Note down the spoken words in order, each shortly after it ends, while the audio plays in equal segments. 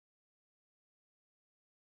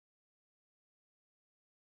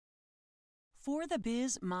For the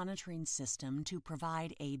BIS monitoring system to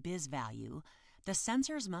provide a BIS value, the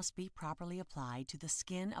sensors must be properly applied to the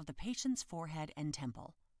skin of the patient's forehead and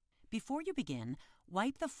temple. Before you begin,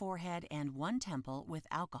 wipe the forehead and one temple with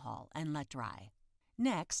alcohol and let dry.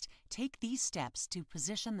 Next, take these steps to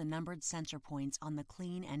position the numbered sensor points on the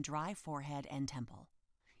clean and dry forehead and temple.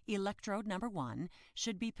 Electrode number 1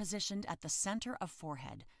 should be positioned at the center of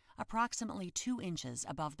forehead, approximately 2 inches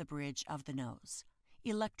above the bridge of the nose.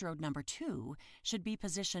 Electrode number 2 should be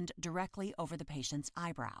positioned directly over the patient's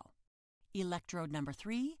eyebrow. Electrode number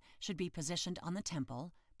 3 should be positioned on the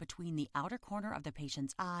temple, between the outer corner of the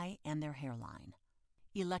patient's eye and their hairline.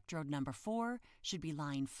 Electrode number 4 should be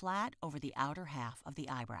lying flat over the outer half of the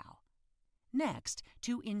eyebrow. Next,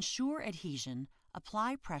 to ensure adhesion,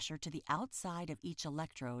 apply pressure to the outside of each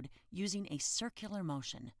electrode using a circular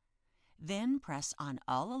motion. Then press on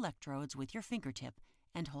all electrodes with your fingertip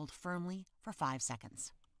and hold firmly for 5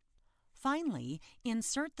 seconds. Finally,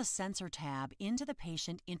 insert the sensor tab into the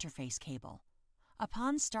patient interface cable.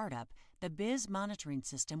 Upon startup, the BIS monitoring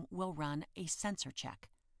system will run a sensor check.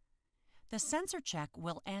 The sensor check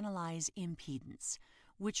will analyze impedance,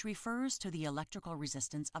 which refers to the electrical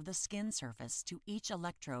resistance of the skin surface to each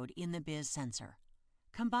electrode in the BIS sensor.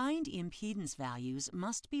 Combined impedance values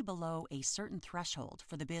must be below a certain threshold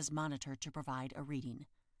for the BIS monitor to provide a reading.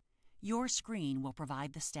 Your screen will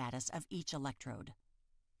provide the status of each electrode.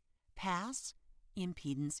 Pass,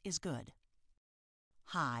 impedance is good.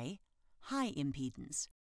 High, high impedance.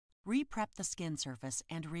 Re-prep the skin surface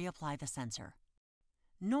and reapply the sensor.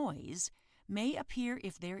 Noise may appear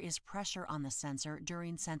if there is pressure on the sensor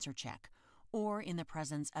during sensor check or in the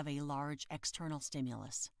presence of a large external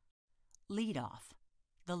stimulus. Lead off.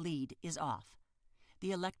 The lead is off.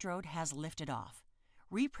 The electrode has lifted off.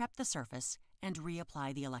 Re-prep the surface and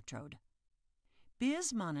reapply the electrode.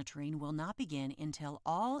 BIS monitoring will not begin until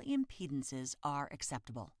all impedances are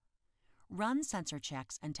acceptable. Run sensor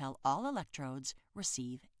checks until all electrodes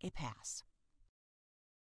receive a pass.